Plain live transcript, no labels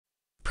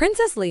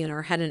Princess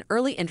Leonor had an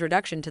early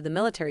introduction to the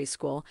military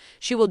school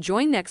she will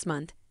join next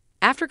month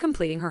after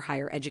completing her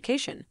higher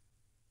education.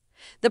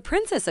 The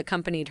princess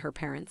accompanied her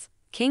parents,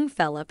 King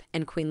Felipe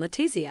and Queen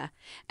Letizia,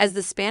 as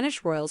the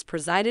Spanish royals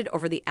presided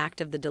over the act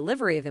of the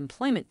delivery of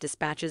employment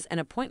dispatches and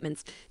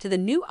appointments to the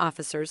new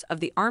officers of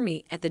the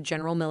army at the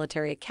General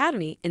Military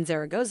Academy in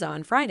Zaragoza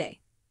on Friday.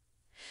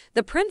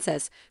 The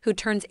princess, who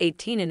turns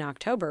 18 in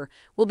October,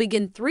 will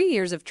begin 3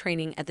 years of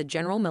training at the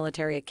General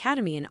Military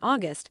Academy in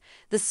August,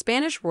 the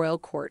Spanish royal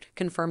court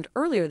confirmed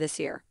earlier this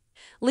year.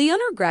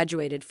 Leonor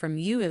graduated from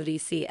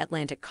UWC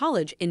Atlantic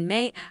College in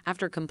May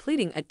after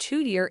completing a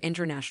 2-year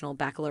International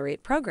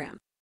Baccalaureate program.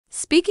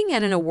 Speaking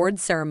at an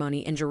awards ceremony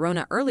in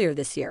Girona earlier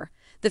this year,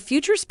 the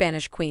future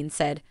Spanish queen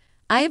said,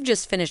 "I have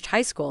just finished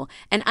high school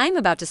and I'm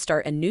about to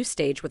start a new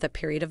stage with a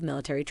period of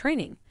military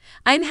training.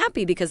 I am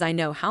happy because I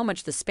know how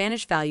much the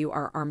Spanish value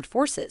our armed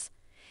forces.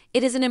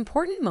 It is an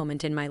important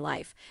moment in my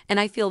life, and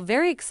I feel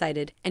very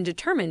excited and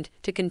determined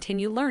to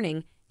continue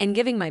learning and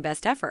giving my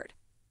best effort."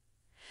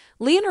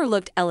 Leonor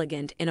looked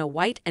elegant in a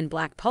white and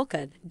black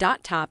polka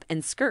dot top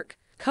and skirt,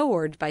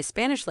 co-ordered by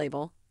Spanish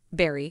label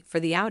Berry for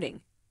the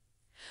outing,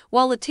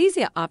 while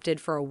Letizia opted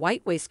for a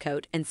white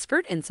waistcoat and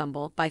skirt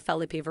ensemble by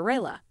Felipe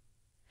Varela.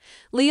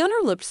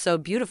 Leonor looked so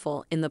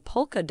beautiful in the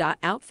polka dot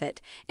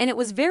outfit, and it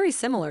was very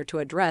similar to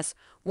a dress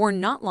worn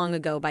not long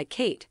ago by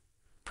Kate,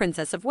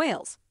 Princess of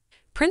Wales.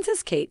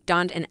 Princess Kate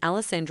donned an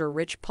Alessandra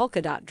Rich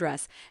polka dot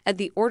dress at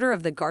the Order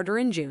of the Garter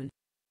in June.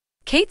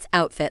 Kate's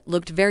outfit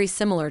looked very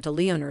similar to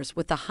Leonor's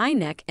with the high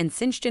neck and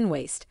cinched-in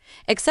waist,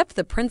 except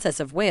the Princess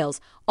of Wales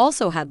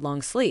also had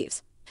long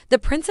sleeves. The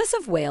Princess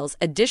of Wales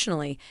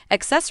additionally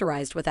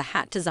accessorized with a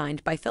hat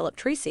designed by Philip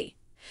Treacy.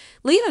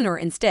 Leonor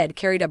instead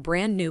carried a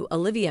brand new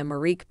Olivia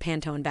Marique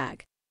Pantone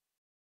bag.